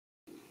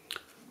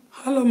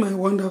Hello, my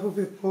wonderful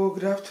people.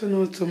 Good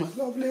afternoon to my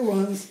lovely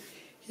ones.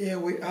 Here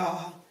we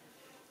are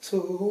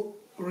to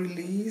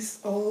release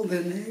all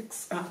the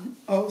necks and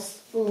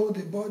also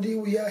the body.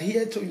 We are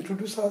here to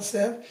introduce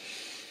ourselves,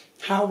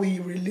 how we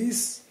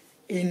release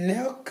a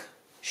neck,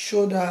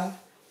 shoulder,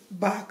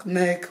 back,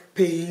 neck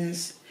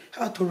pains,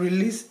 how to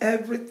release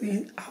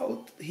everything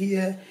out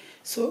here.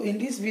 So in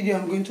this video,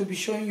 I'm going to be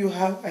showing you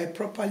how I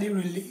properly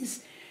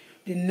release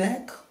the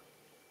neck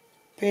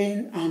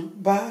pain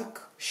and back,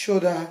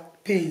 shoulder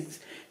pains.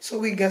 So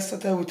we get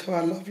started with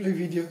our lovely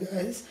video,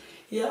 guys.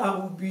 Here I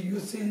will be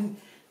using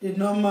the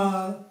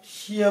normal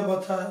shea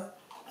butter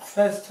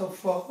first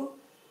of all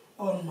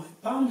on my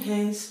palm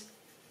hands.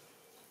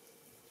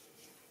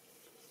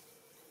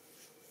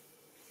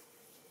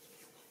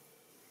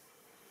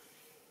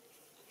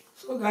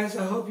 So guys,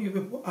 I hope you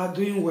people are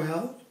doing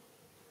well.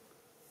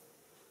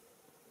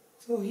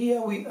 So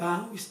here we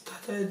are, we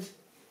started.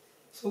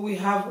 So we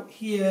have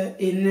here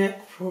a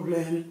neck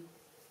problem.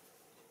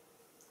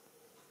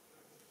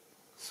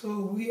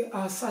 So we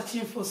are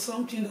searching for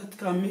something that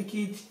can make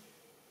it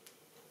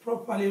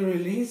properly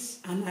release,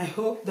 and I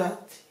hope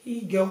that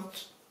he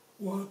got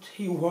what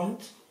he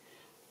wants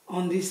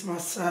on this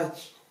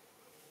massage.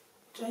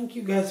 Thank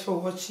you guys for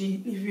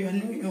watching. If you are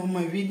new on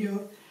my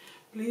video,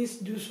 please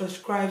do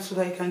subscribe so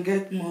that I can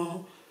get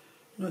more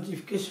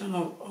notification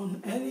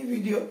on any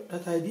video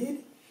that I did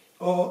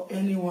or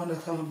anyone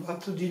that I'm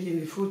about to do in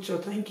the future.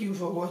 Thank you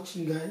for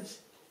watching, guys.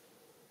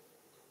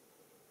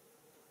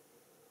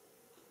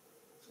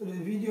 So the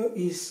video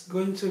is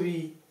going to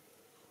be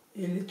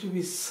a little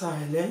bit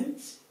silent.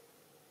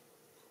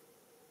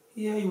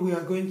 Here we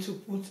are going to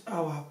put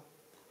our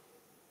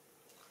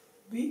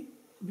big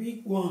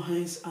one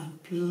hands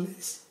and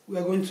place. We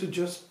are going to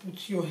just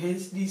put your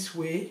hands this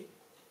way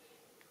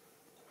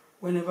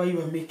whenever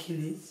you are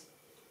making it,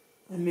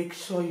 and make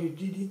sure you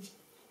did it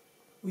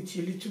with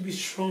a little bit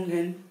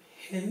strong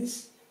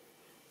hands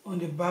on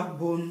the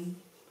backbone.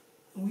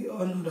 We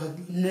all know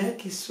that the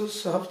neck is so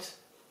soft,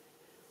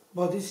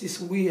 but this is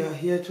what we are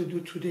here to do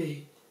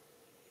today.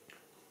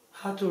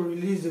 How to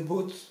release the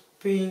both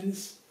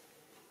pains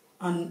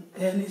on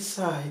any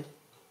side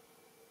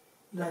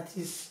that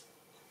it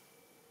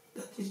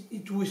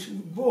was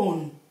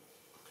bone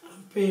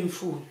and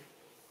painful.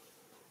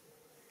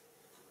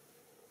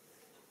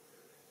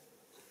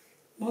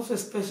 Most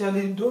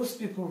especially those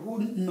people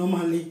who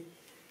normally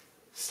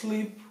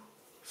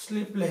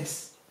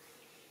sleepless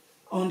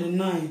on the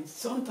night.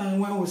 Sometimes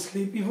when we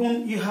sleep,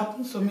 even it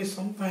happens to me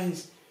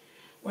sometimes.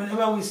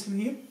 Whenever we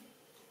sleep,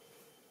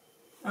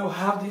 I will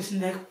have this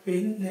neck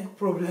pain, neck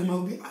problem.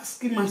 I'll be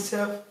asking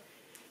myself,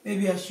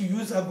 maybe I should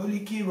use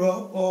aboliki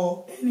rub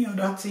or any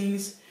other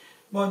things.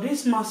 But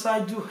this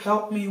massage do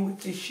help me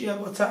with the shea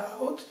butter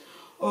out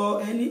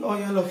or any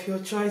oil of your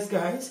choice,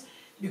 guys,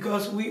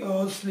 because we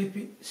all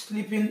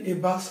sleeping a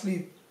bad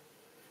sleep.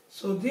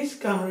 So this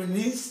can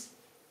release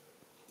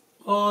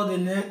all the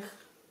neck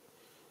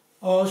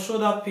or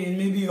shoulder pain.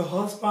 Maybe your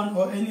husband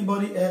or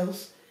anybody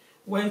else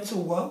went to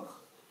work,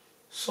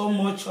 so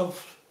much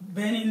of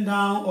bending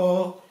down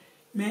or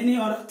many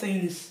other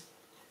things.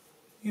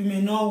 You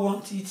may not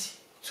want it,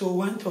 so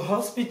went to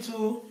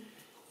hospital.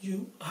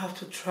 You have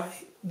to try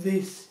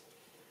this.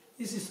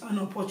 This is an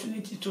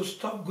opportunity to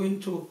stop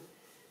going to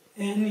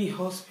any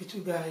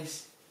hospital,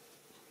 guys,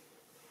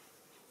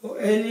 or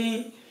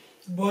any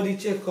body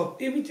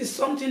checkup. If it is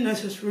something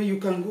necessary, you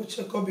can go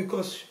check up,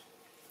 because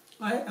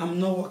I am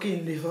not working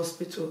in the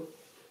hospital.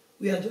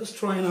 We are just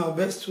trying our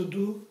best to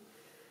do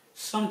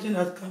something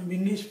that can be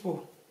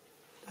needful,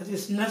 that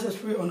is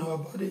necessary on our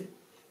body,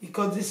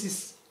 because this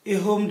is a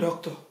home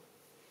doctor.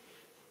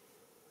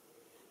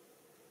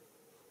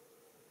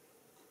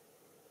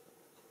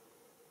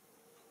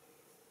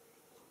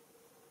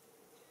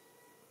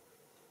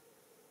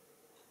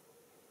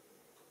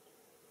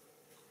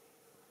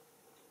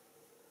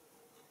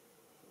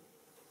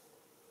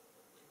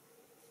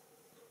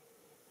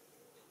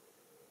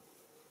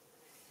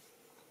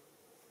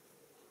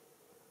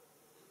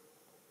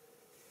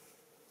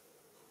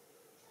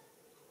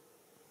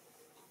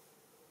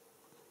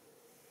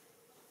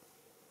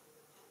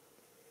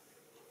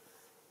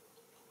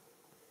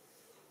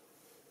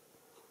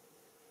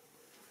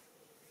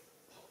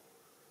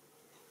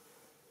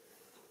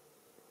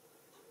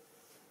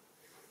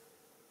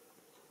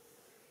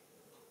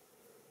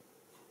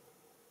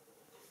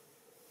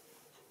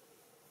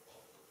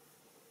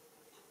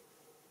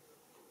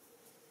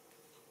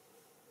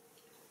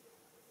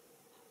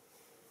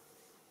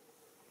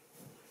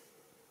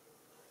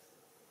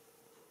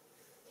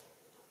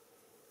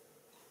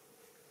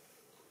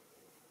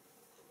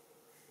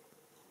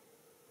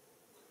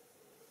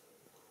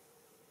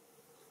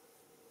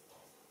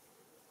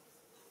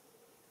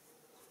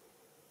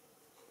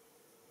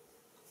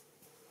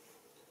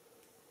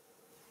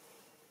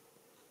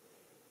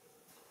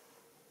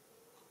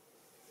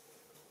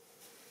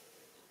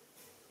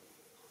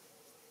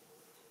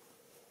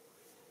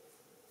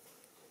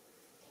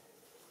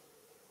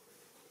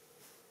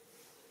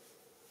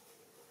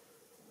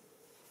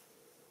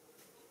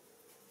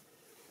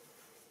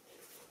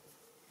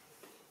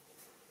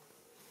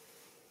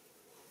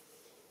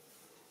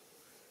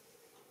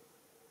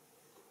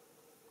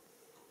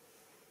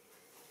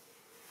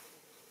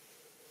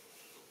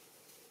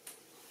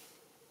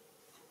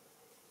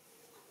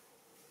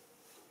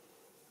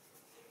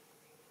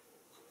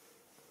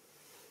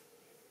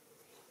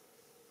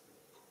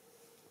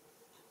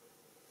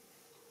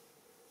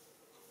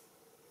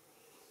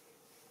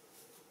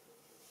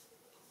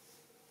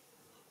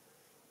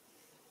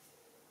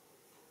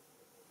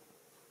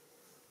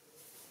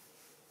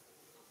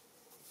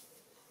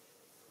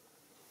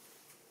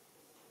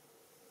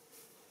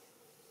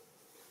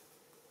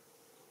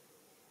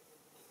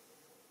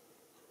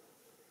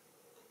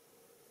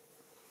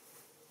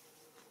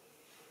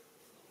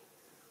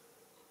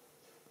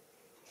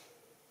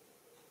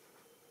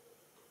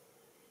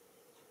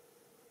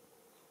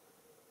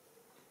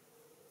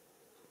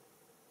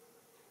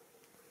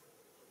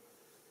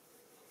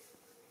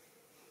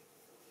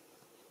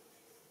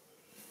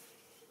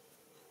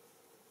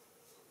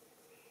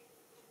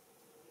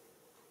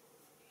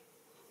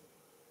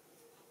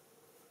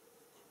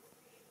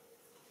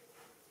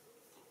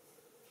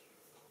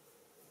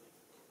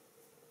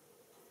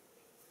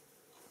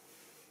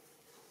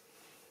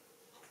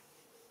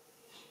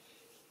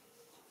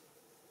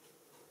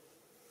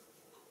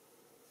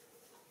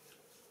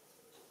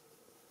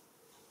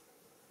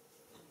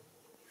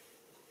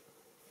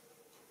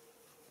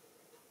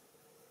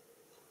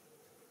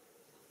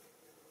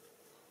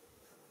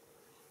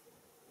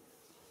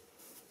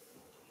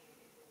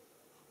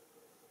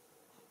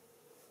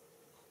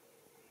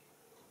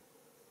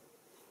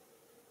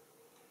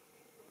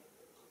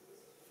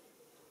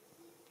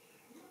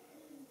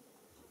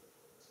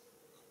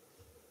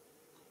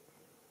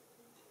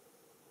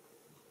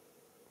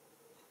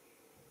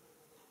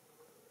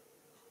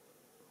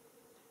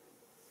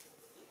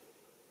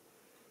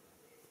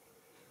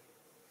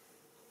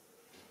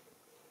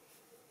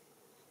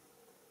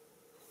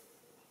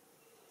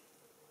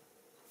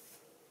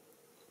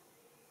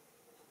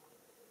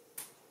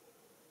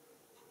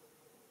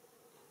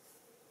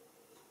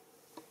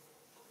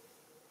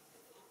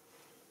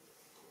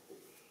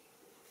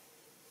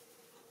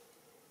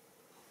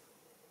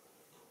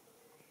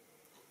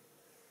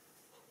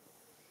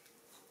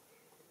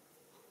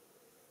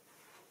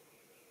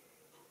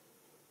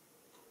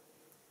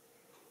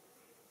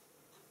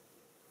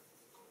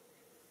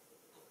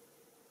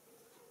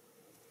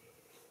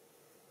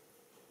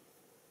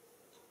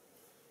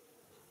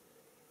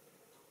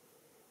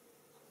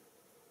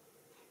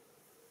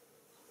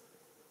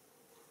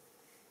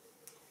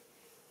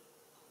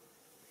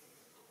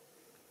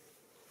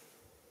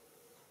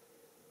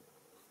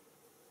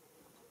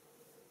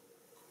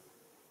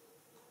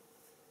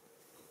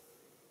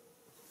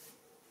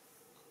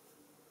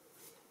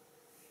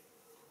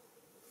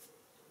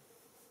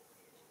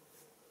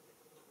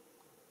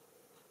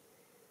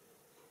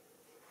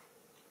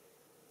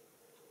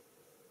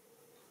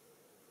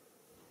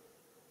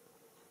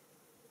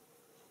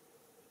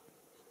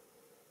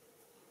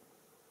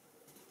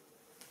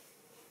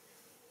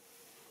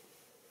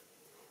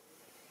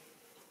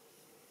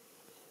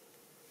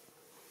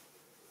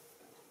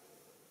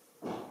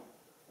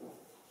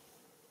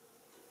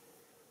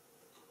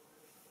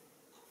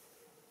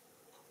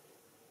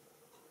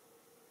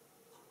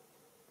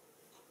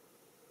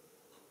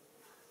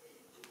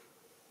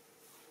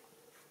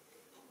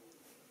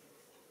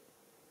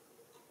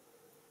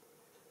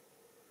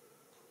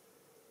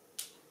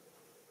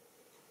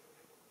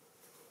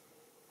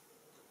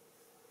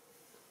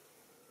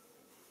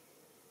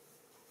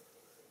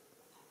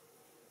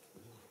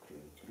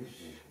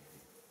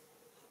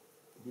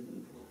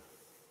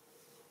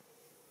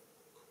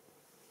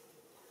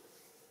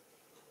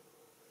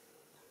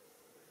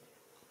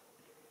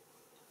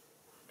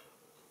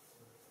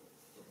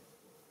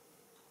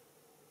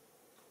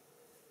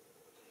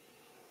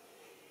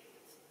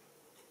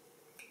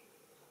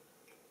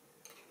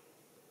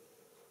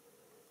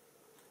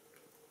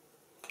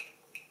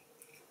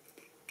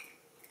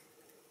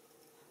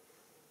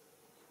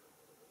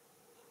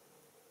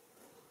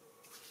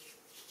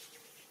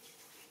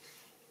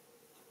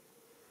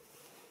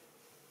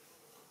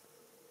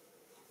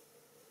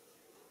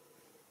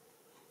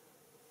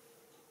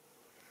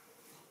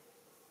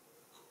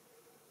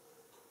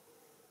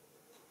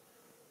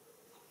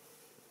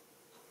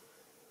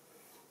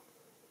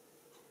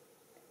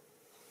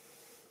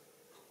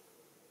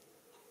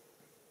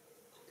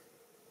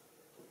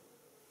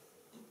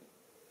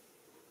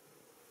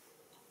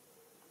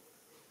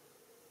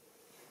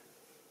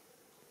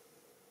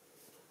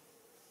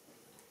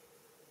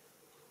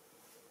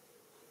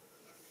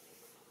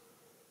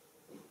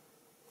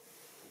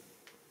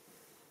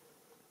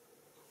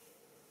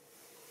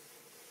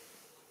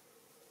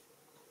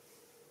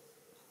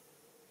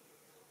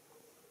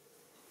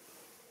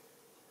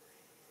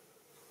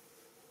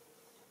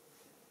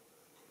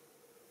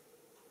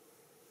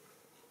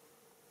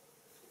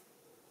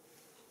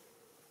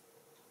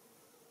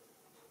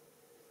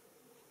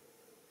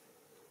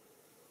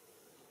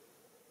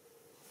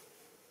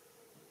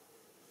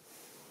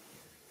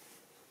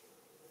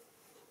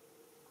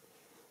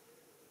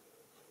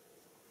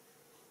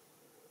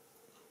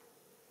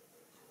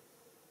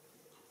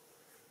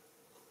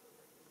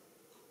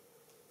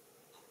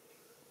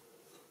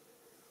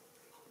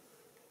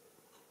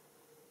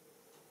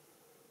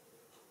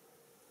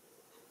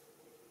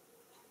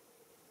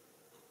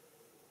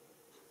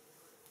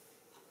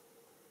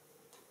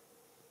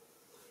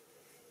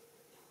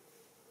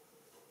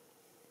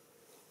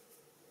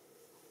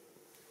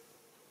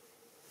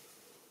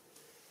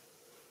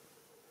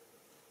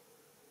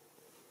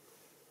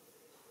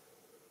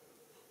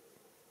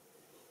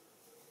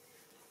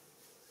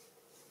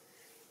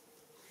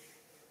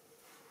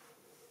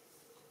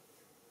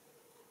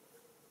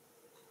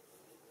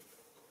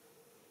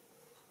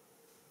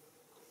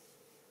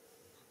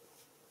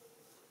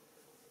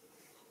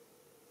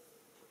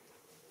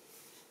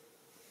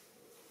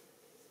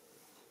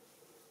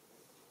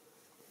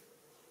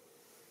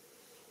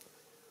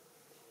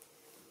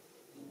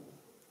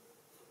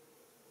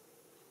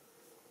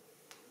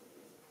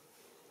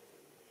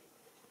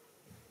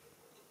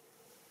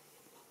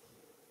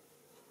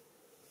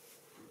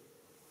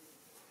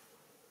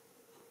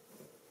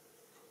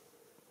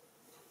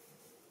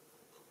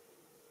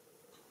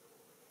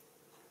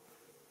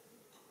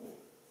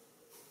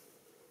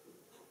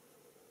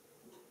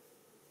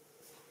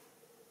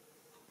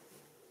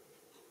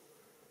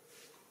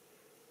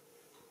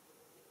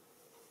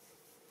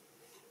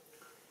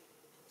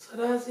 So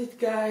that's it,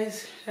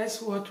 guys.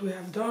 That's what we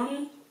have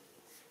done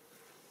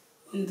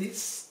in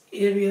this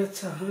area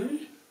time.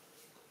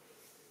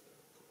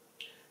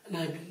 And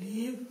I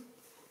believe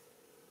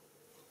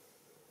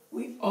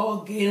we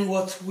all gain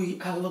what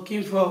we are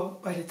looking for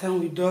by the time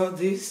we do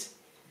this.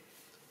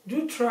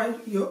 Do try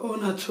your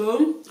own at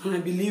home, and I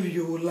believe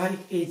you will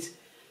like it.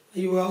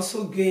 And you will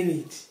also gain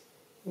it,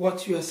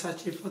 what you are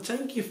searching for.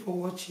 Thank you for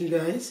watching,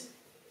 guys.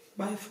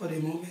 Bye for the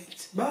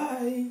moment.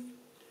 Bye.